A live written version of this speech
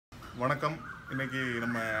வணக்கம். இன்னைக்கு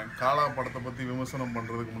நம்ம காலா படத்தை பற்றி விமர்சனம்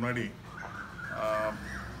பண்ணுறதுக்கு முன்னாடி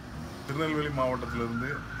திருநெல்வேலி மாவட்டத்திலேருந்து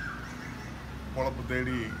பொழப்பு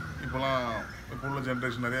தேடி இப்போ உள்ள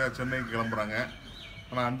ஜென்ரேஷன் நிறையா சென்னைக்கு கிளம்புறாங்க.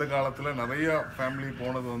 ஆனால் அந்த காலத்தில் நிறையா ஃபேமிலி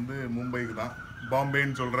போனது வந்து மும்பைக்கு தான்,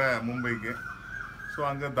 பாம்பேன்னு சொல்கிற மும்பைக்கு. ஸோ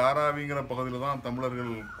அங்கே தாராவிங்கிற பகுதியில் தான்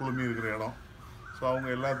தமிழர்கள் குழுமி இருக்கிற இடம். ஸோ அவங்க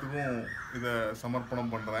எல்லாத்துக்கும் இதை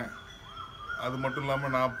சமர்ப்பணம் பண்ணுறேன். அது மட்டும்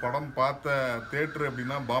இல்லாமல் நான் படம் பார்த்த தேட்ரு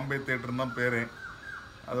அப்படின்னா பாம்பே தேட்டருன்னு தான் பேர்.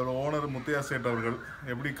 அதோட ஓனர் முத்தையா சேட் அவர்கள்.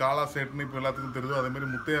 எப்படி காலா சேட்டுன்னு இப்போ எல்லாத்துக்கும் தெரியுதோ அதேமாதிரி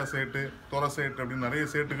முத்தையா சேட்டு, தொர சேட்டு அப்படின்னு நிறைய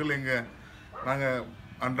சேட்டுகள் நாங்கள்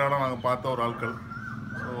அன்றாடம் பார்த்த ஒரு ஆட்கள்.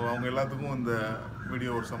 ஸோ அவங்க எல்லாத்துக்கும் இந்த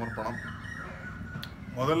வீடியோ ஒரு சமர்ப்பணம்.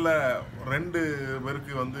 முதல்ல 2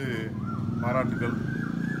 பேருக்கு வந்து பாராட்டுகள்.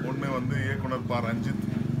 ஒன்று வந்து இயக்குனர் Pa.Ranjith.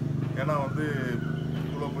 ஏன்னா வந்து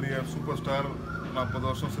இவ்வளோ பெரிய சூப்பர் ஸ்டார், 40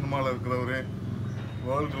 வருஷம் சினிமாவில் இருக்கிறவர்,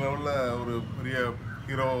 வேர்ல்டு லெவலில் ஒரு பெரிய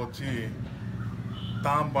ஹீரோவை வச்சு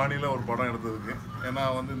தாம் பாணியில் ஒரு படம் எடுத்ததுக்கு. ஏன்னா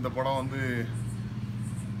வந்து இந்த படம் வந்து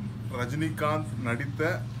ரஜினிகாந்த்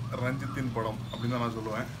நடித்த ரஞ்சித்தின் படம் அப்படின்னு தான் நான்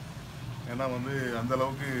சொல்லுவேன். ஏன்னா வந்து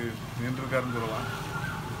அந்தளவுக்கு நின்றுருக்காருன்னு சொல்லலாம்.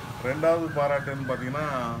 2வது பாராட்டுன்னு பார்த்தீங்கன்னா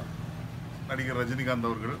நடிகர் ரஜினிகாந்த்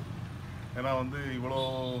அவர்கள். ஏன்னா வந்து இவ்வளோ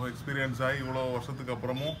எக்ஸ்பீரியன்ஸ் ஆகி இவ்வளோ வருஷத்துக்கு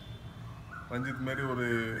அப்புறமும் ரஞ்சித் மாரி ஒரு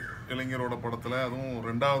இளைஞரோட படத்தில், அதுவும்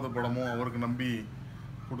 2வது படமும் அவருக்கு நம்பி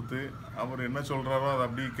கொடுத்து அவர் என்ன சொல்கிறாரோ அதை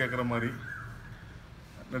அப்படி கேட்குற மாதிரி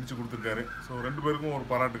நடித்து கொடுத்துருக்காரு. ஸோ 2 பேருக்கும் ஒரு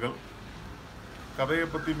பாராட்டுகள். கதையை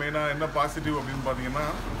பற்றி மெயினாக என்ன பாசிட்டிவ் அப்படின்னு பார்த்தீங்கன்னா,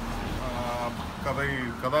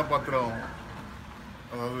 கதாபாத்திரம்,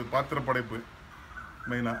 அதாவது பாத்திர படைப்பு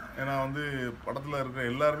மெயினாக. ஏன்னா வந்து படத்தில் இருக்கிற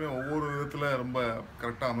எல்லாருமே ஒவ்வொரு விதத்தில் ரொம்ப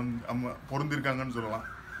கரெக்டாக பொருந்திருக்காங்கன்னு சொல்லலாம்.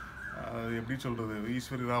 எப்படி சொல்கிறது,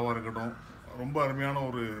 ஈஸ்வரி ராவாக இருக்கட்டும், ரொம்ப அருமையான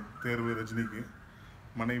ஒரு தேர்வு ரஜினிக்கு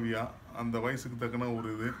மனைவியாக. அந்த வயசுக்கு தக்கன ஒரு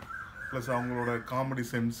இது, ப்ளஸ் அவங்களோட காமெடி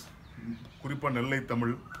சென்ஸ், குறிப்பாக நெல்லை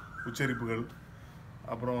தமிழ் உச்சரிப்புகள்.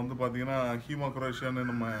 அப்புறம் வந்து பார்த்திங்கன்னா ஹீமா குரேஷியான்னு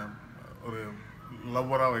நம்ம ஒரு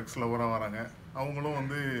எக்ஸ் லவ்வராக வராங்க. அவங்களும்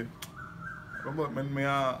வந்து ரொம்ப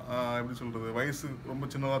மென்மையாக, எப்படி சொல்கிறது, வயசு ரொம்ப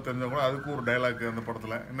சின்னதாக தெரிஞ்சால் கூட அதுக்கும் ஒரு டைலாக் அந்த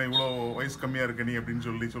படத்தில், என்ன இவ்வளோ வயசு கம்மியாக இருக்க நீ அப்படின்னு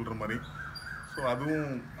சொல்கிற மாதிரி. ஸோ அதுவும்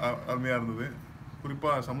அருமையாக இருந்தது.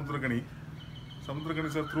 குறிப்பாக Samuthirakani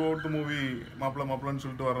sir through out the movie மாப்பிள்ளைன்னு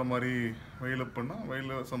சொல்லிட்டு வர்ற மாதிரி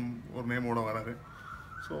வெயிலில் ஒரு நேமோட வராரு.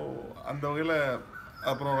 ஸோ அந்த வகையில்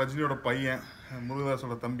அப்புறம் ரஜினியோட பையன்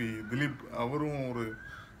முருகதாஸோட தம்பி திலீப், அவரும் ஒரு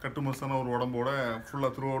கட்டுமஸ்தான ஒரு உடம்போட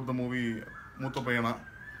ஃபுல்லாக த்ரூ அவுட் த மூவி மூத்த பையனா.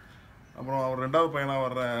 அப்புறம் அவர் 2வது பையனாக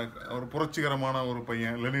வர்ற ஒரு புரட்சிகரமான ஒரு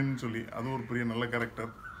பையன் லெனின்னு சொல்லி, அது ஒரு பெரிய நல்ல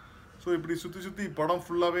கேரக்டர். ஸோ இப்படி சுற்றி படம்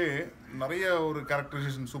ஃபுல்லாகவே நிறைய ஒரு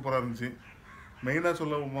கேரக்டரைசேஷன் சூப்பராக இருந்துச்சு. மெயினாக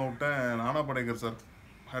சொல்ல விட்டேன் Nana Patekar sir,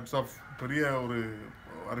 hats off. பெரிய ஒரு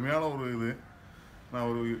அருமையான ஒரு இது. நான்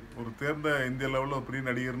ஒரு தேர்ந்த இந்திய லெவலில் ஒரு பெரிய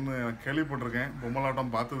நடிகர்னு நான் கேள்விப்பட்டிருக்கேன்.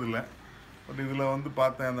 பொம்மலாட்டம் பார்த்ததில்லை. பட் இதில் வந்து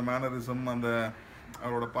பார்த்தேன் அந்த மேனரிசம், அந்த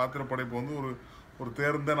அவரோட பாத்திர படைப்பு வந்து ஒரு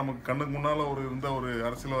தேர்ந்த, நமக்கு கண்ணுக்கு முன்னால் இருந்த ஒரு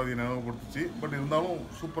அரசியல்வாதியை நினைவுபடுத்துச்சு. பட் இருந்தாலும்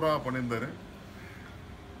சூப்பராக பண்ணியிருந்தார்.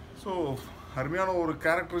 ஸோ அருமையான ஒரு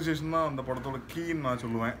கேரக்டரைசேஷன் தான் அந்த படத்தோட கீன்னு நான்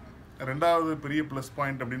சொல்லுவேன். 2வது பெரிய ப்ளஸ்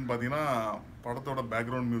பாயிண்ட் அப்படின்னு பார்த்தீங்கன்னா படத்தோட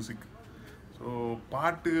பேக்ரவுண்ட் மியூசிக். ஸோ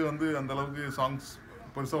பாட்டு வந்து அந்தளவுக்கு சாங்ஸ்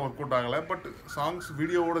பெருசாக ஒர்க் அவுட் ஆகலை. பட் சாங்ஸ்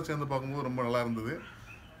வீடியோவோடு சேர்ந்து பார்க்கும்போது ரொம்ப நல்லா இருந்தது.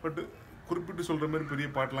 பட் குறிப்பிட்டு சொல்கிற மாதிரி பெரிய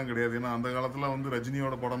பாட்டெலாம் கிடையாது. ஏன்னா அந்த காலத்தில் வந்து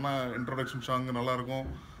ரஜினியோட படம்னா இன்ட்ரொடக்ஷன் சாங்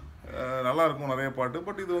நல்லாயிருக்கும் நிறைய பாட்டு.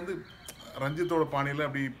 பட் இது வந்து ரஞ்சித்தோட பாணியில்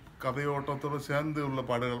அப்படி கதையோட்டத்தோடு சேர்ந்து உள்ள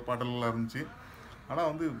பாடல்களாக இருந்துச்சு.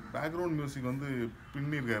 ஆனால் வந்து பேக்ரவுண்ட் மியூசிக் வந்து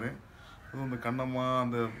பின்னிருக்காரு. அதுவும் இந்த கண்ணம்மா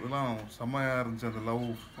அந்த இதெல்லாம் செம்மையாக இருந்துச்சு. அந்த லவ்,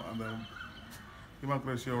 அந்த ஹீமா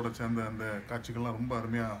குரேஷியாவோட சேர்ந்த அந்த காட்சிகள்லாம் ரொம்ப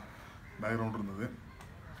அருமையாக பேக்ரவுண்ட் இருந்தது.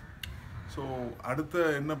 ஸோ அடுத்த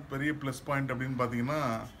என்ன பெரிய ப்ளஸ் பாயிண்ட் அப்படின்னு பார்த்தீங்கன்னா,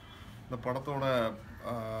 இந்த படத்தோட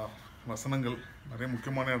வசனங்கள் நிறைய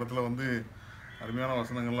முக்கியமான இடத்துல வந்து அருமையான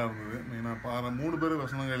வசனங்கள்லாம் இருந்தது. மெயினாக 3 பேர்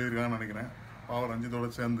வசனங்கள் எழுதியிருக்காங்கன்னு நினைக்கிறேன், Pa.Ranjithோட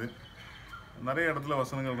சேர்ந்து. நிறைய இடத்துல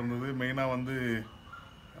வசனங்கள் இருந்தது. மெயினாக வந்து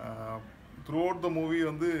த்ரூ அவுட் த மூவி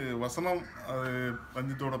வந்து வசனம், அது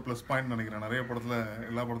ரஞ்சித்தோட ப்ளஸ் பாயிண்ட் நினைக்கிறேன். நிறைய படத்தில்,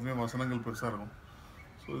 எல்லா படத்துலையும் வசனங்கள் பெருசாக இருக்கும்.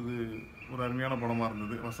 ஸோ இது ஒரு அருமையான படமாக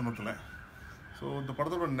இருந்தது வசனத்தில். ஸோ இந்த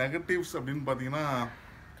படத்தோட நெகட்டிவ்ஸ் அப்படின்னு பார்த்தீங்கன்னா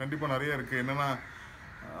கண்டிப்பாக நிறைய இருக்குது. என்னென்னா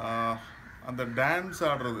அந்த டான்ஸ்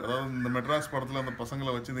ஆடுறது, அதாவது இந்த மெட்ராஸ் படத்தில் அந்த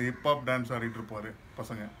பசங்களை வச்சு இந்த ஹிப்ஹாப் டான்ஸ் ஆடிட்டு இருப்பார்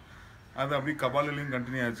பசங்க. அது அப்படி கபாலிலையும்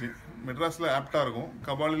கண்டினியூ ஆச்சு. மெட்ராஸில் ஆப்டாக இருக்கும்,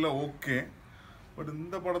 கபாலியில் ஓகே. பட்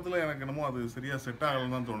இந்த படத்தில் எனக்கு என்னமோ அது சரியாக செட்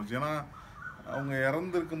ஆகலைன்னு தான் தோணுச்சு. ஏன்னா அவங்க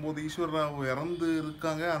இறந்துருக்கும்போது, ஈஸ்வர் ராவ் இறந்து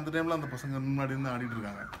இருக்காங்க, அந்த டைமில் அந்த பசங்க முன்னாடி இருந்து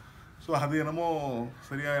ஆடிட்டுருக்காங்க. ஸோ அது என்னமோ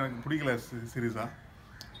சரியாக எனக்கு பிடிக்கல. சீரியஸாக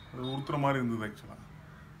அது உறுத்துற மாதிரி இருந்தது ஆக்சுவலாக.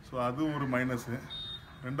 ஸோ அது ஒரு மைனஸு.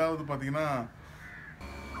 2வது பார்த்திங்கன்னா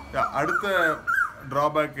அடுத்த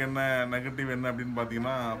ட்ராபேக் என்ன, நெகட்டிவ் என்ன அப்படின்னு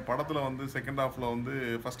பார்த்தீங்கன்னா, படத்தில் வந்து செகண்ட் ஹாஃபில் வந்து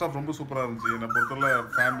ஃபர்ஸ்ட் ஹாஃப் ரொம்ப சூப்பராக இருந்துச்சு. என்னை பொறுத்தவரை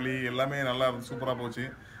ஃபேமிலி எல்லாமே நல்லா இருந்துச்சு, சூப்பராக போச்சு.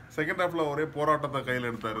 செகண்ட் ஹாஃபில் ஒரே போராட்டத்தை கையில்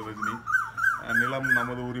எடுத்தார் ரஜினி. நிலம்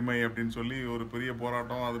நமது உரிமை அப்படின்னு சொல்லி ஒரு பெரிய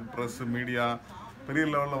போராட்டம், அது ப்ரெஸ் மீடியா பெரிய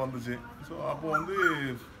லெவலில் வந்துச்சு. ஸோ அப்போது வந்து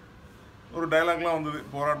ஒரு டைலாக்லாம் வந்தது,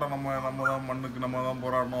 போராட்டம் நம்ம தான் மண்ணுக்கு நம்ம தான்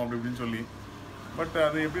போராடணும் அப்படி இப்படின்னு சொல்லி. பட்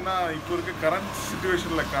அது எப்படின்னா, இப்போ இருக்க கரண்ட்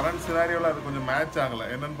சுச்சுவேஷனில் கரண்ட் சினாரியோவில் அது கொஞ்சம் மேட்ச் ஆகலை.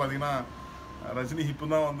 என்னென்னு பார்த்தீங்கன்னா, ரஜினி இப்போ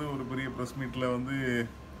தான் வந்து ஒரு பெரிய ப்ரெஸ் மீட்டில் வந்து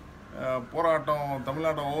போராட்டம்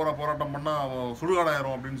தமிழ்நாட்டை ஓவராக போராட்டம் பண்ணால்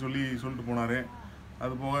சுடுகாடாயிரும் அப்படின்னு சொல்லிட்டு போனார்.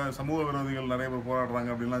 அது போக சமூக விரோதிகள் நிறைய பேர்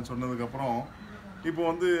போராடுறாங்க அப்படின்லாம் சொன்னதுக்கப்புறம் இப்போ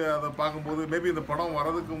வந்து அதை பார்க்கும்போது மேபி இந்த படம்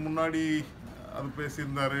வரதுக்கு முன்னாடி அது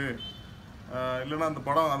பேசியிருந்தார், இல்லைன்னா அந்த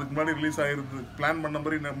படம் அதுக்கு முன்னாடி ரிலீஸ் ஆகிருந்து பிளான் பண்ண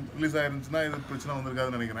மாதிரி ரிலீஸ் ஆகிருந்துச்சுன்னா இது பிரச்சனை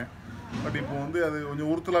வந்திருக்காதுன்னு நினைக்கிறேன். பட் இப்போ வந்து அது கொஞ்சம்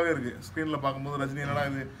உறுத்தலாகவே இருக்குது. ஸ்க்ரீனில் பார்க்கும்போது ரஜினி என்னடா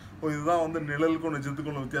இதுதான் வந்து நிழலுக்கும்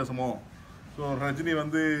நிஜத்துக்கும் உள்ள வித்தியாசமோ. ஸோ ரஜினி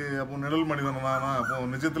வந்து அப்போ நிழல் மனிதன் தானா,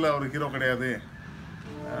 அப்போது நிஜத்தில் அவர் ஹீரோ கிடையாது,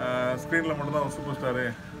 ஸ்க்ரீனில் மட்டும்தான் அவர் சூப்பர் ஸ்டாரு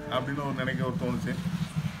அப்படின்னு ஒரு தோணுச்சு.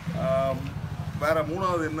 வேறு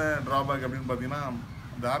மூணாவது என்ன ட்ராபேக் அப்படின்னு பார்த்தீங்கன்னா,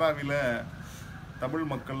 தாராவியில் தமிழ்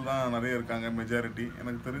மக்கள் தான் நிறைய இருக்காங்க, மெஜாரிட்டி.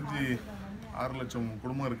 எனக்கு தெரிஞ்சு 6 லட்சம்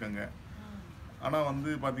குடும்பம் இருக்காங்க. ஆனால் வந்து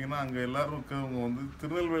பார்த்திங்கன்னா அங்கே எல்லோரும் இருக்கிறவங்க வந்து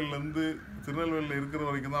திருநெல்வேலியில் இருக்கிற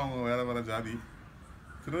வரைக்கும் தான் அவங்க வேறு ஜாதி.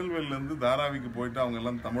 திருநெல்வேலியிலேருந்து தாராவிக்கு போயிட்டு அவங்க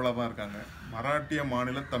எல்லாம் தமிழாக தான் இருக்காங்க. மராட்டிய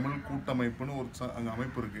மாநில தமிழ் கூட்டமைப்புன்னு ஒரு அங்கே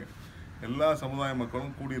அமைப்பு இருக்குது. எல்லா சமுதாய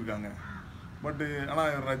மக்களும் கூடியிருக்காங்க. பட்டு ஆனால்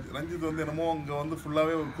ரஞ்சித் வந்து என்னமோ அங்கே வந்து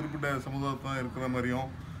ஃபுல்லாகவே ஒரு குறிப்பிட்ட சமுதாயத்தை தான் இருக்கிற மாதிரியும்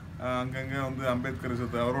அங்கங்கே வந்து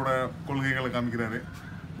அம்பேத்கரிசத்தை அவரோட கொள்கைகளை காமிக்கிறாரு.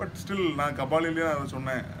 பட் ஸ்டில் நான் கபாலிலேயே அதை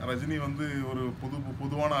சொன்னேன், ரஜினி வந்து ஒரு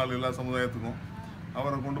பொதுவான ஆள் எல்லா சமுதாயத்துக்கும்.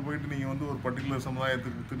 அவரை கொண்டு போயிட்டு நீங்கள் வந்து ஒரு பர்டிகுலர்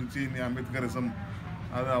சமுதாயத்துக்கு திணிச்சு நீ அம்பேத்கரிசம்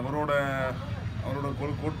அது அவரோட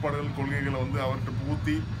கோட்பாடுகள் கொள்கைகளை வந்து அவர்கிட்ட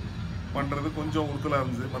பூத்தி பண்ணுறது கொஞ்சம் உறுத்தலாக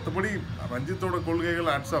இருந்துச்சு. மற்றபடி ரஞ்சித்தோட கொள்கைகள்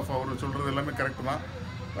ஹேட்ஸ் ஆஃப், அவர் சொல்கிறது எல்லாமே கரெக்டு தான்.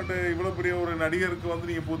 பட் இவ்வளோ பெரிய ஒரு நடிகருக்கு வந்து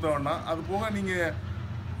நீங்கள் பூத்த வேண்டாம். அது போக நீங்கள்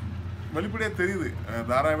வெளிப்படையாக தெரியுது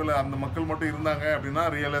தாராவியில் அந்த மக்கள் மட்டும் இருந்தாங்க அப்படின்னா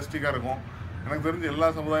ரியலிஸ்டிக்காக இருக்கும். எனக்கு தெரிஞ்ச எல்லா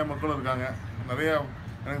சமுதாய மக்களும் இருக்காங்க, நிறையா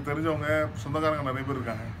எனக்கு தெரிஞ்சவங்க சொந்தக்காரங்க நிறைய பேர்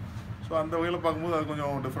இருக்காங்க. ஸோ அந்த வகையில் பார்க்கும்போது அது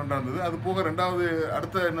கொஞ்சம் டிஃப்ரெண்ட்டாக இருந்தது. அது போக ரெண்டாவது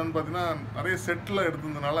அடுத்த என்னென்னு பார்த்தீங்கன்னா, நிறைய செட்டில்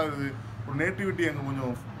எடுத்ததுனால அது ஒரு நேட்டிவிட்டி அங்கே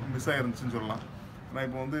கொஞ்சம் மிஸ் ஆகிருந்துச்சின்னு சொல்லலாம். ஏன்னா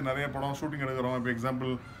இப்போ வந்து நிறைய படம் ஷூட்டிங் எடுக்கிறோம். இப்போ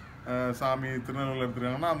எக்ஸாம்பிள் சாமி திருநெல்வேலியில்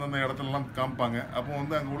எடுத்துருக்காங்கன்னா அந்தந்த இடத்துலலாம் காமிப்பாங்க. அப்போ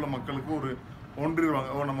வந்து அங்கே உள்ள மக்களுக்கு ஒரு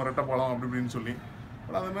ஒன்றிடுவாங்க, நம்ம ரெட்டப்பாலம் அப்படி இப்படின்னு சொல்லி.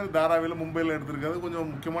 பட் அதேமாதிரி தாராவியில் மும்பையில் எடுத்துருக்காது, கொஞ்சம்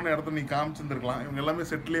முக்கியமான இடத்த நீ காமிச்சிருந்துருக்கலாம். இவங்க எல்லாமே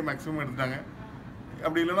செட்லேயே மேக்ஸிமம் எடுத்துட்டாங்க.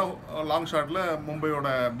 அப்படி இல்லைன்னா லாங் ஷாட்டில் மும்பையோட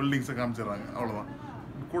பில்டிங்ஸை காமிச்சிடுறாங்க, அவ்வளோதான்.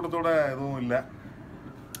 கூட்டத்தோட எதுவும் இல்லை.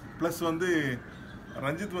 ப்ளஸ் வந்து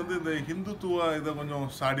ரஞ்சித் வந்து இந்த ஹிந்துத்துவ இதை கொஞ்சம்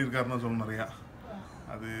சாடி இருக்காருன்னு சொல்லணும் நிறையா.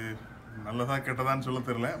 அது நல்லதா கெட்டதான்னு சொல்ல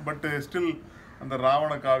தெரியல. பட் ஸ்டில் அந்த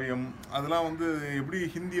ராவண காவியம் அதெல்லாம் வந்து எப்படி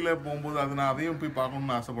ஹிந்தியில் போகும்போது அது நான் அதையும் போய்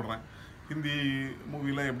பார்க்கணுன்னு ஆசைப்பட்றேன். ஹிந்தி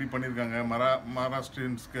மூவியில் எப்படி பண்ணியிருக்காங்க,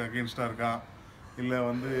 மகாராஷ்டிரியன்ஸ்க்கு அகெயின்ஸ்டாக இருக்கா, இல்லை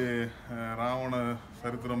வந்து ராவண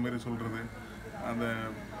சரித்திரம் மாரி சொல்கிறது, அந்த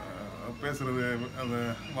பேசுகிறது, அந்த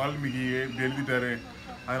வால்மீகியை இப்படி எழுதிட்டாரு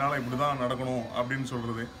அதனால் இப்படி தான் நடக்கணும் அப்படின்னு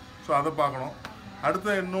சொல்கிறது. ஸோ அதை பார்க்கணும்.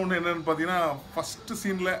 அடுத்த இன்னொன்று என்னென்னு பார்த்தீங்கன்னா, ஃபஸ்ட்டு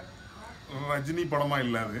சீனில் ரஜினி படமாக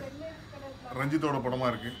இல்லை, அது ரஞ்சித்தோட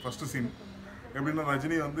படமாக இருக்குது. ஃபஸ்ட்டு சீன் எப்படின்னா,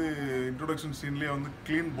 ரஜினி வந்து இன்ட்ரொடக்ஷன் சீன்லேயே வந்து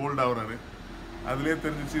க்ளீன் போல்ட் ஆகுறாரு. அதுலேயே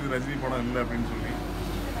தெரிஞ்சிச்சு இது ரஜினி படம் இல்லை அப்படின்னு சொல்லி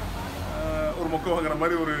ஒரு மொக்க வாங்குற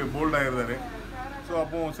மாதிரி ஒரு போல்ட் ஆகிருந்தாரு. ஸோ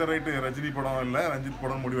அப்போது சரி ரைட்டு ரஜினி படம் இல்லை ரஞ்சித்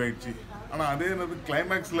படம் முடிவாயிடுச்சு. ஆனால் அதே என்னது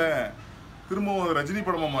கிளைமேக்ஸில் திரும்பவும் ரஜினி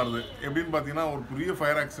படமாக மாறுது. எப்படின்னு பார்த்தீங்கன்னா, ஒரு பெரிய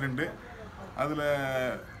ஃபயர் ஆக்சிடெண்ட்டு, அதில்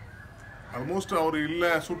ஆல்மோஸ்ட் அவர் இல்லை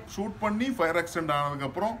ஷூட் பண்ணி ஃபயர் ஆக்சிடெண்ட்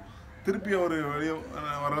ஆனதுக்கப்புறம் திருப்பி அவர் வெளியே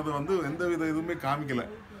வர்றது வந்து எந்த வித இதுவுமே காமிக்கலை.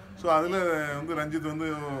 ஸோ அதில் வந்து ரஞ்சித் வந்து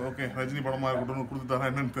ஓகே ரஜினி படமாக இருக்கட்டும்னு கொடுத்துட்டாரா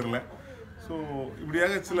என்னன்னு தெரில. ஸோ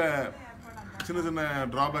இப்படியாக சின்ன சின்ன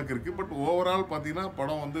ட்ராபேக் இருக்குது. பட் ஓவரால் பார்த்தீங்கன்னா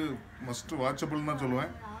படம் வந்து மஸ்ட் வாட்சபிள்னு தான்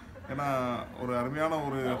சொல்லுவேன். ஏன்னா ஒரு அருமையான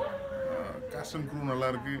ஒரு காஸ்ட் அண்ட் க்ரூ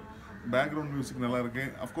நல்லாயிருக்கு, பேக்ரவுண்ட் மியூசிக் நல்லாயிருக்கு.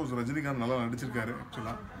 அஃப்கோர்ஸ் ரஜினிகாந்த் நல்லா நடிச்சிருக்காரு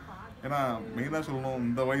ஆக்சுவலாக. ஏன்னா மெயினாக சொல்லணும்,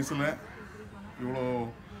 இந்த வயசில் இவ்வளோ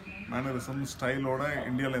மேனரிசம் ஸ்டைலோட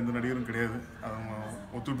இந்தியாவில் எந்த நடிகரும் கிடையாது, அதை நம்ம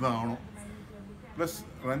ஒத்துட்டு தான் ஆகணும். ப்ளஸ்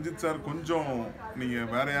ரஞ்சித் சார் கொஞ்சம் நீங்கள்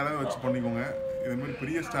வேறு யாராவது வச்சு பண்ணிக்கோங்க, இதுமாரி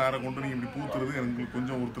பெரிய ஸ்டாரை கொண்டு நீங்கள் இப்படி பூத்துறது எனக்கு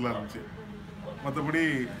கொஞ்சம் உறுத்தலாக இருந்துச்சு. மற்றபடி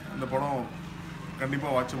இந்த படம்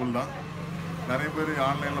கண்டிப்பாக வாட்சபிள் தான். நிறைய பேர்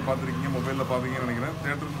ஆன்லைனில் பார்த்துருக்கீங்க, மொபைலில் பார்ப்பீங்கன்னு நினைக்கிறேன்.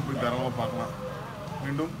 தேட்டருக்கு போய் தரமாக பார்க்கலாம்.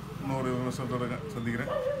 மீண்டும் இன்னொரு விமர்சனத்தோடு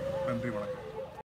சந்திக்கிறேன். நன்றி, வணக்கம்.